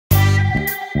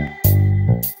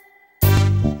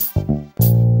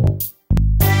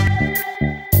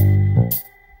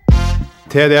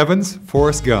Ted Evans,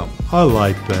 Forrest Gump. I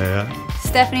like that.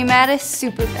 Stephanie Mattis,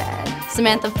 Superbad.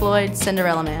 Samantha Floyd,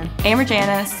 Cinderella Man. Amber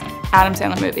Janice, Adam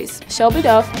Sandler movies. Shelby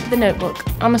Duff, The Notebook.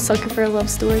 I'm a sucker for a love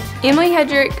story. Emily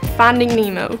Hedrick, Finding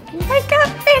Nemo. Wake up,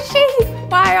 fishy!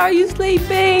 Why are you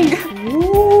sleeping?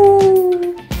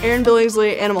 Woo! Erin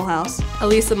Billingsley, Animal House.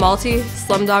 Elisa Malti,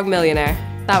 Slumdog Millionaire.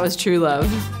 That was true love.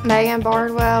 Megan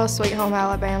Barnwell, Sweet Home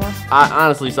Alabama. I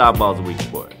honestly, softball's a weak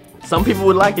sport. Some people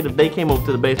would like it if they came over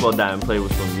to the baseball diamond and played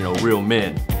with some, real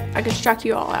men. I could strike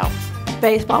you all out.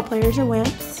 Baseball players are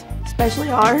wimps, especially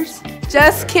ours.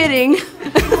 Just kidding.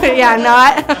 Yeah,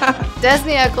 not.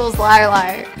 Desney Eccles, Liar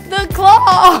Liar. The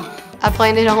Claw! I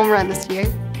planted a home run this year.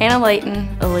 Hannah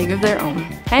Layton, A League of Their Own.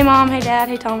 Hey Mom, hey Dad,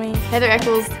 hey Tommy. Heather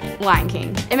Eccles, Lion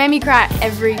King. It made me cry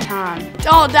every time.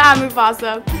 Don't die,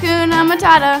 Mufasa. Hakuna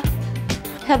Matata.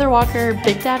 Heather Walker,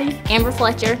 Big Daddy. Amber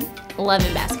Fletcher,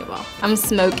 11 basketball. I'm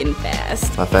smoking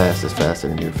fast. My fast is faster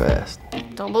than your fast.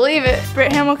 Don't believe it.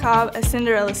 Britt Hamilcobb, A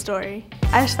Cinderella Story.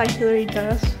 I just like Hillary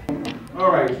Duff.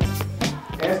 All right.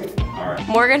 Ask it. All right.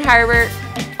 Morgan Herbert,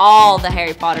 all the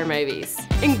Harry Potter movies.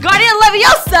 Wingardium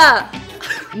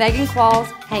Leviosa! Megan Qualls,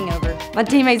 Hangover. My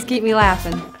teammates keep me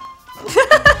laughing.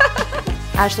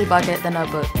 Ashley Bucket, The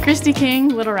Notebook. Christy King,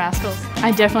 Little Rascals.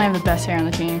 I definitely have the best hair on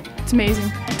the team. It's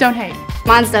amazing. Don't hate.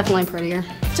 Mine's definitely prettier.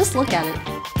 Just look at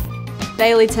it.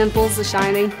 Daily Temples, The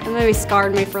Shining. That movie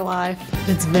scarred me for life.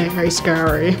 It's very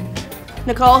scary.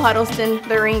 Nicole Huddleston,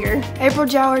 The Ringer. April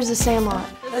Jowers, The Sandlot.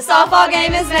 The softball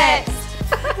game is next.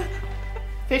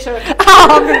 Fish hook. Oh,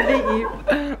 I'm gonna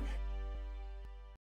beat you.